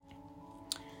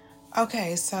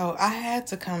Okay, so I had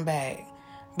to come back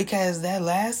because that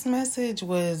last message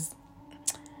was,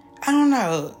 I don't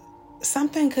know,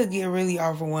 something could get really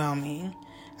overwhelming.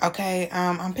 Okay,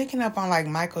 I'm picking up on like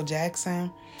Michael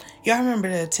Jackson. Y'all remember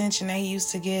the attention they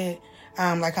used to get?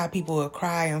 Like how people would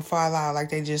cry and fall out like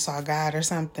they just saw God or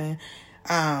something.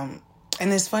 And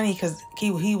it's funny because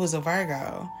he was a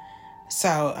Virgo.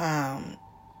 So,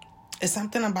 it's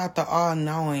something about the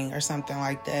all-knowing or something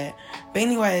like that. But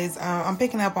anyways, I'm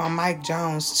picking up on Mike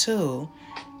Jones too.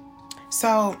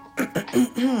 So,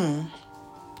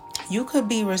 you could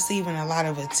be receiving a lot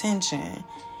of attention.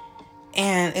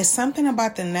 And it's something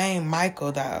about the name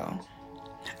Michael though.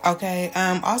 Okay.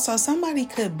 Also, somebody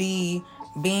could be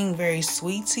being very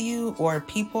sweet to you, or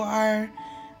people are.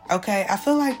 Okay. I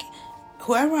feel like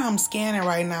whoever I'm scanning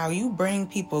right now, you bring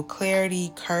people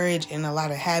clarity, courage, and a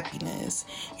lot of happiness.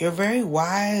 You're very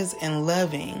wise and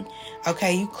loving.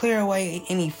 Okay, you clear away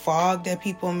any fog that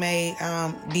people may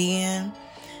be in.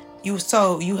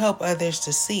 You help others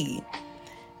to see,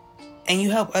 and you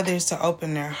help others to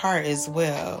open their heart as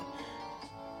well.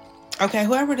 Okay,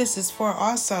 whoever this is for,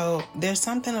 also, there's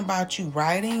something about you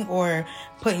writing or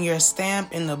putting your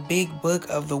stamp in the big book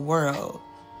of the world.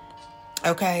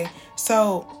 Okay,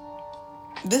 so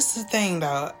this is the thing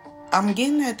though. I'm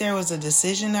getting that there was a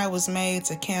decision that was made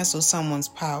to cancel someone's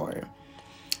power.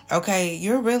 Okay,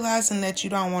 you're realizing that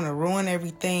you don't want to ruin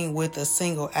everything with a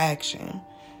single action.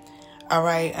 All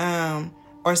right,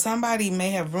 or somebody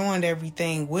may have ruined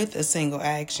everything with a single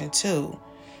action too.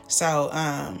 So,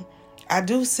 I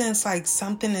do sense like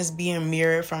something is being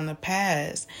mirrored from the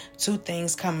past. Two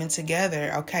things coming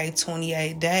together. Okay,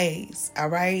 28 days. All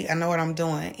right, I know what I'm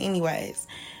doing. Anyways,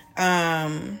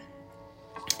 yeah,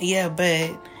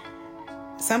 but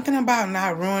something about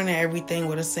not ruining everything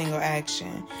with a single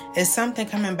action. It's something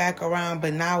coming back around,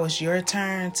 but now it's your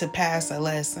turn to pass a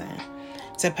lesson,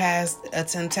 to pass a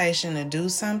temptation to do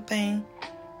something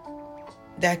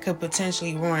that could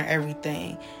potentially ruin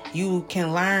everything. You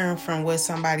can learn from what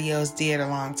somebody else did a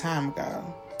long time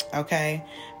ago. Okay?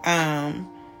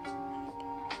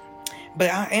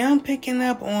 But I am picking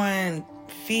up on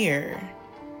fear,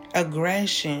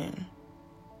 aggression,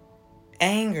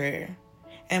 anger,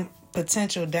 and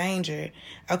potential danger.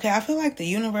 Okay, I feel like the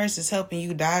universe is helping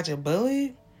you dodge a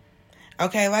bullet.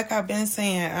 Okay, like I've been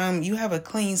saying, you have a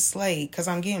clean slate because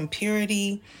I'm getting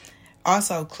purity,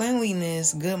 also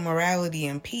cleanliness, good morality,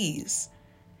 and peace.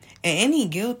 And any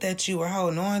guilt that you were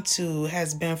holding on to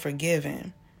has been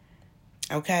forgiven.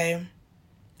 Okay?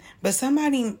 But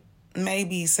somebody may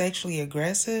be sexually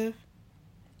aggressive.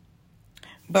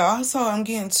 But also, I'm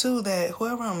getting too that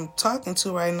whoever I'm talking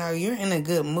to right now, you're in a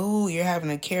good mood, you're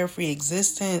having a carefree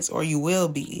existence, or you will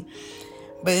be.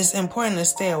 But it's important to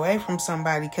stay away from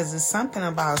somebody because it's something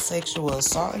about sexual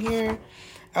assault here.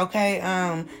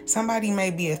 Okay, somebody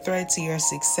may be a threat to your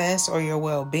success or your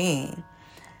well-being.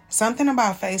 Something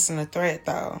about facing a threat,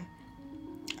 though.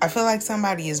 I feel like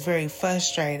somebody is very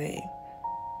frustrated.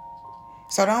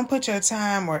 So don't put your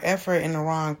time or effort in the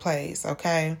wrong place,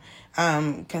 okay?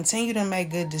 Continue to make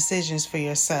good decisions for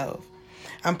yourself.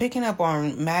 I'm picking up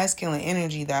on masculine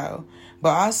energy, though.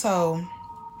 But also,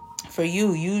 for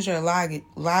you, use your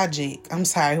logic. I'm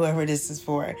sorry, whoever this is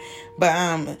for.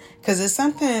 But, because it's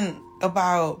something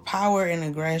about power and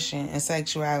aggression and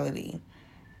sexuality.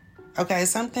 Okay,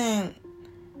 something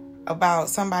about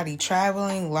somebody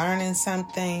traveling, learning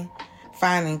something,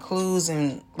 finding clues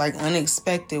in like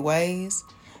unexpected ways.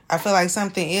 I feel like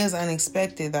something is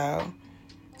unexpected though.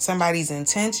 Somebody's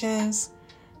intentions,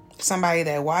 somebody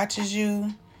that watches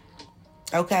you.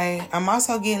 Okay, I'm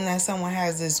also getting that someone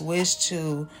has this wish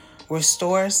to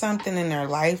restore something in their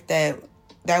life that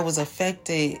was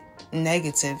affected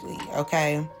negatively.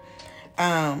 Okay,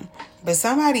 but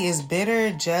somebody is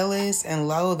bitter, jealous, and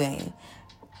loathing.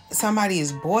 Somebody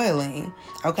is boiling.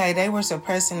 Okay, they were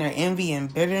suppressing their envy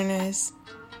and bitterness.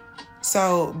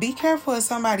 So be careful if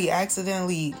somebody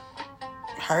accidentally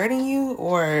hurting you,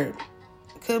 or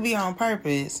could be on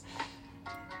purpose.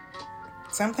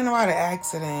 Something about an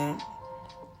accident.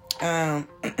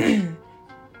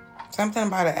 Something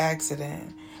about an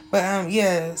accident. But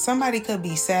yeah, somebody could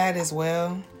be sad as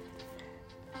well.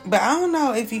 But I don't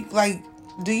know if you like.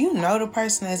 Do you know the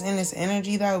person that's in this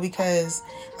energy though? Because,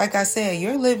 like I said,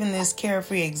 you're living this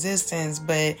carefree existence,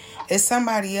 but it's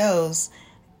somebody else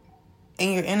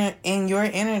in your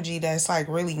energy that's like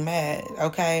really mad.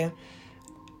 Okay,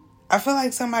 I feel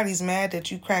like somebody's mad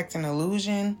that you cracked an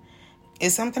illusion.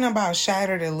 It's something about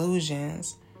shattered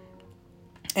illusions,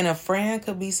 and a friend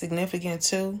could be significant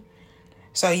too.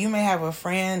 So you may have a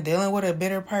friend dealing with a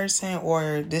bitter person,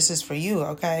 or this is for you,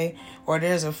 okay? Or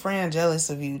there's a friend jealous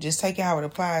of you. Just take it how it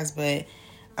applies. But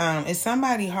Is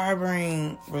somebody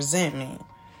harboring resentment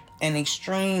and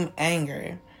extreme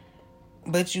anger,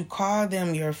 but you call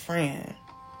them your friend,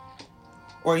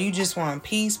 or you just want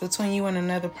peace between you and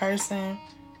another person,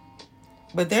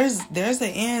 but there's an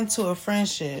end to a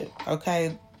friendship,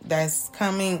 okay, that's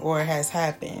coming or has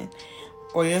happened,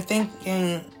 or you're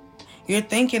thinking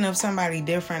of somebody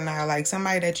different now, like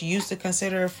somebody that you used to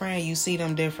consider a friend, you see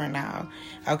them different now,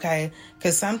 okay,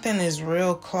 because something is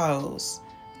real close,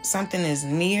 something is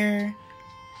near,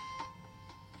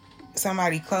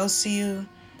 somebody close to you.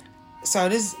 So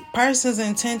this person's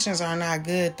intentions are not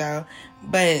good though,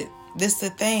 but this the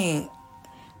thing.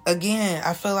 Again,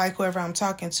 I feel like whoever I'm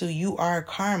talking to, you are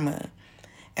karma.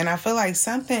 And I feel like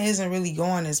something isn't really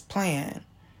going as planned.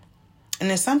 And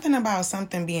there's something about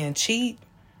something being cheap.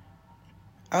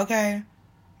 Okay?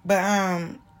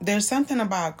 But there's something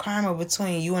about karma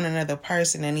between you and another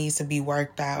person that needs to be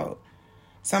worked out.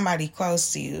 Somebody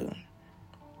close to you.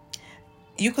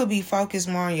 You could be focused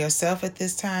more on yourself at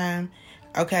this time.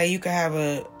 Okay, you could have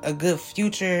a good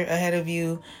future ahead of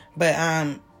you. But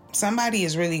somebody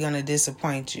is really going to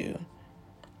disappoint you.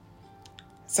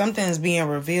 Something's being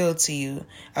revealed to you.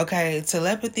 Okay,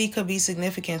 telepathy could be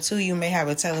significant too. You may have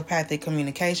a telepathic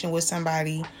communication with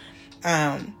somebody.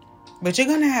 But you're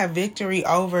going to have victory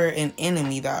over an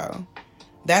enemy though.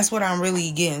 That's what I'm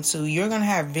really getting to. You're going to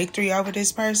have victory over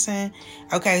this person.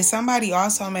 Okay, somebody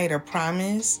also made a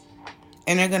promise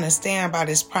and they're going to stand by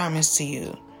this promise to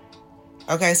you.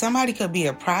 Okay, somebody could be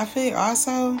a prophet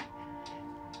also.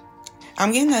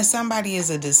 I'm getting that somebody is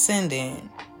a descendant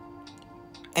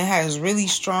and has really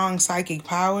strong psychic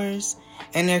powers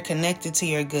and they're connected to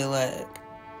your good luck.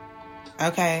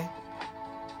 Okay?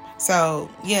 So,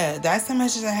 yeah, that's the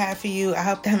message I have for you. I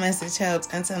hope that message helps.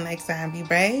 Until next time, be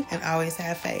brave and always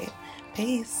have faith.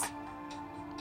 Peace.